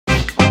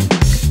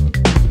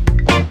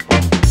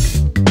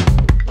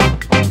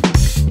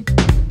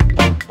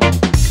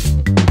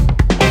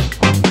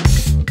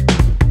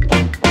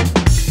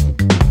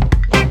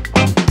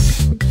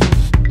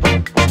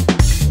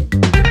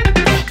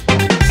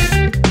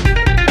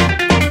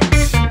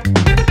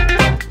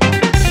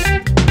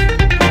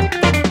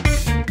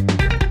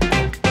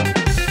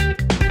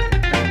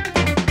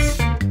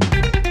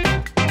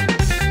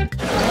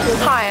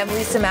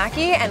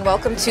Jackie, and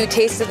welcome to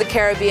Taste of the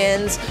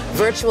Caribbean's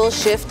Virtual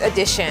Shift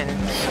Edition.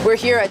 We're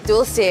here at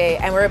DULCE,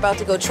 and we're about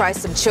to go try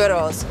some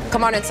churros.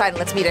 Come on inside and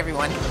let's meet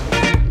everyone.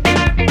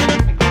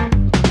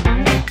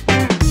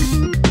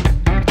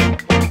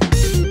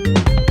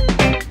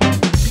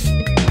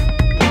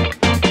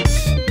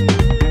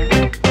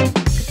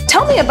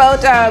 Tell me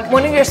about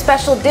one of your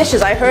special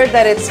dishes. I heard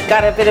that it's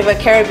got a bit of a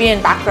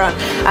Caribbean background.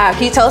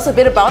 Can you tell us a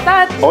bit about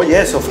that? Oh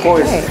yes, of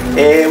course.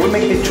 Okay. We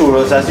make the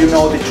churros. As you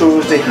know, the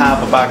churros, they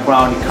have a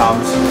background. It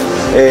comes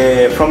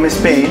from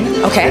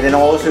Spain. Okay. And then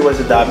also it was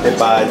adopted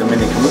by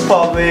Dominican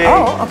Republic,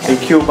 okay.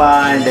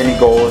 Cuba, and then it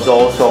goes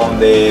also on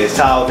the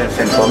South and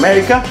Central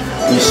America.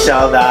 We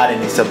sell that,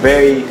 and it's a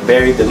very,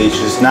 very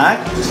delicious snack.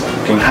 You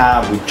can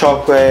have with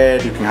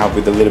chocolate, you can have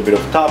with a little bit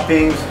of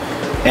toppings.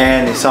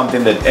 And it's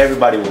something that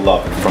everybody will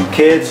love, from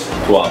kids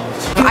to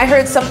adults. I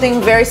heard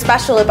something very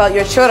special about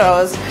your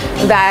churros,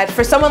 that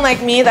for someone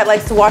like me that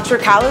likes to watch her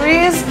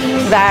calories,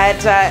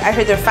 that I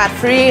heard they're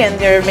fat-free and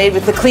they're made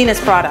with the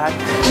cleanest product.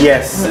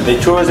 Yes, the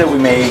churros that we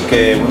make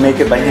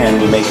it by hand.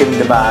 We make it in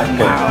the back.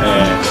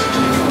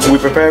 We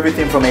prepare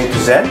everything from A to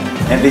Z,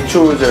 and the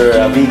churros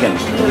are vegan.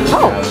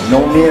 Oh.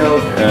 No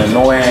milk,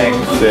 no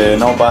eggs,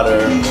 no butter.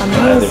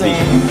 They're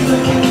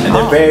vegan.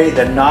 And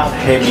they're not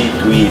heavy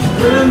to eat.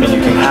 And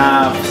you can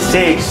have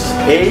 6,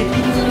 8,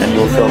 and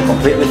you'll feel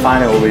completely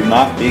fine. It will be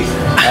not big,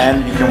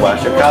 and you can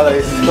watch your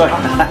calories.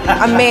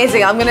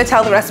 Amazing. I'm gonna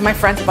tell the rest of my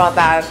friends about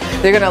that.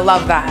 They're gonna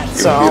love that.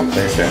 So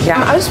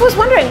yeah, I just was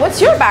wondering, what's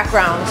your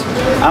background?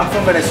 I'm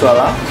from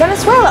Venezuela.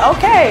 Venezuela,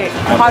 okay.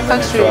 Hot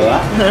country.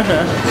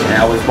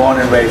 And I was born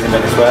and raised in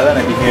Venezuela, and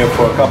I've been here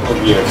for a couple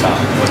of years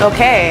now.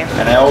 Okay.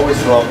 And I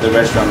always love the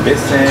restaurant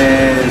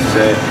business,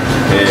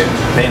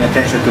 paying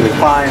attention to the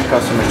client,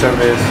 customer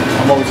service.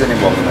 I'm always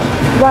involved in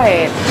that.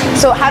 Right.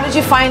 So how did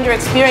you find your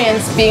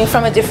experience being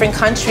from a different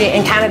country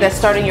in Canada,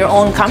 starting your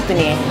own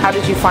company? How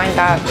did you find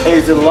that?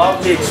 It's a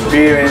lovely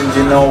experience.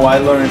 You know, I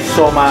learned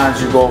so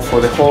much. You go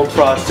for the whole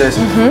process.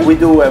 We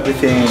do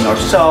everything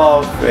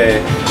ourselves.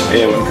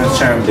 When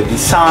concerned the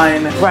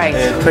design,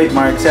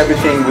 trademarks,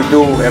 everything. We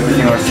do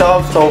everything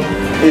ourselves. So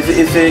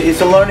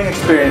it's a learning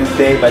experience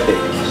day by day.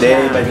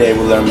 Day by day,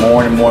 we learn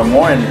more and more and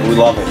more, and we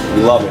love it.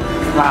 We love it.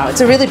 Wow,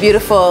 it's a really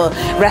beautiful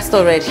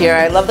resto right here.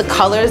 I love the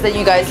colors that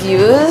you guys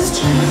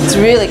used. It's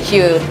really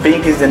cute.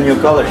 Pink is the new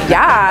color.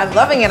 Yeah, I'm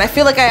loving it. I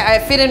feel like I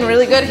fit in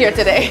really good here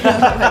today.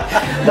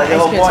 That's the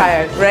whole point.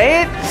 Tired,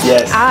 right?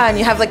 Yes. Ah, and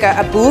you have like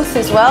a booth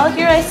as well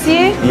here, I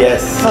see.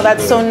 Yes. Oh,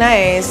 that's so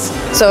nice.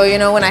 So, you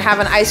know, when I have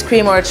an ice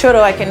cream or a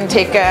churro, I can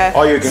take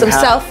some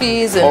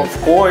selfies. And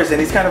of course,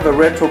 and it's kind of a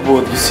retro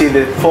booth. You see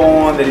the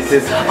phone that is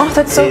it's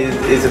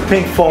a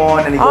pink phone,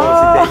 and it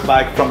goes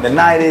back from the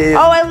 90s.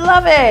 Oh, I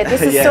love it.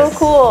 This is so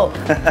cool.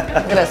 Look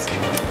at this.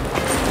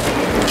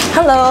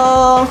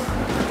 Hello.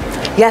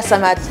 Yes,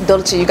 I'm at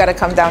DULCE. You gotta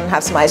come down and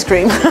have some ice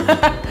cream.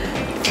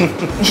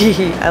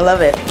 I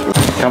love it.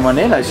 Come on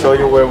in. I show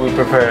you where we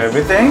prepare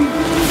everything.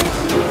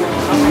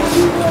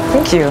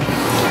 Thank you.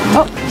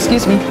 Oh,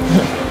 excuse me.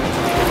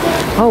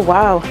 Oh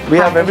wow. We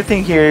have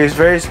everything here. It's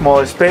very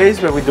small space,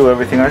 but we do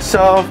everything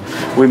ourselves.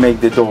 We make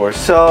the dough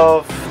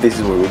ourselves. This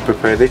is where we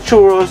prepare the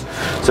churros.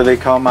 So they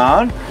come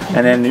out,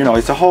 and then, you know,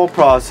 it's a whole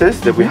process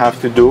that we have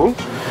to do.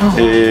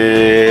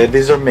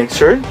 These are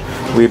mixed.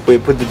 We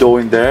put the dough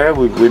in there,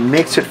 we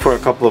mix it for a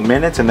couple of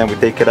minutes, and then we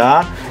take it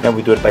out and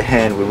we do it by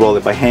hand. We roll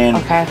it by hand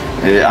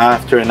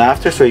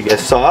after, so it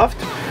gets soft.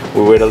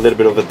 We wait a little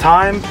bit of a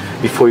time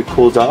before it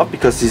cools off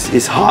because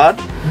it's hot,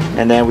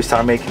 and then we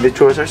start making the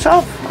churros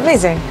ourselves.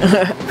 Amazing.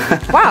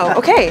 Wow,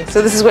 okay,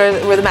 so this is where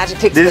the magic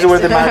takes place. This is where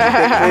the magic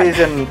takes place,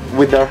 and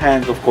with our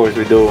hands, of course,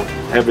 we do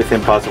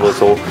everything possible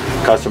so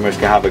customers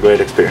can have a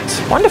great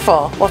experience.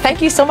 Wonderful. Well,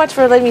 thank you so much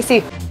for letting me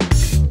see.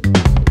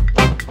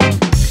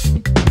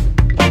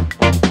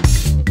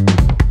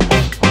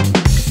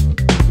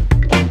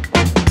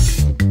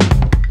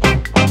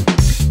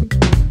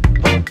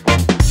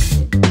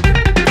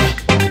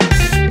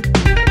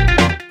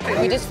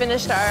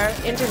 Finished our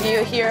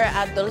interview here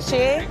at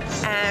DULCE,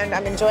 and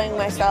I'm enjoying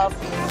myself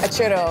a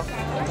churro,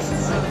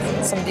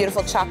 some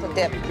beautiful chocolate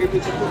dip.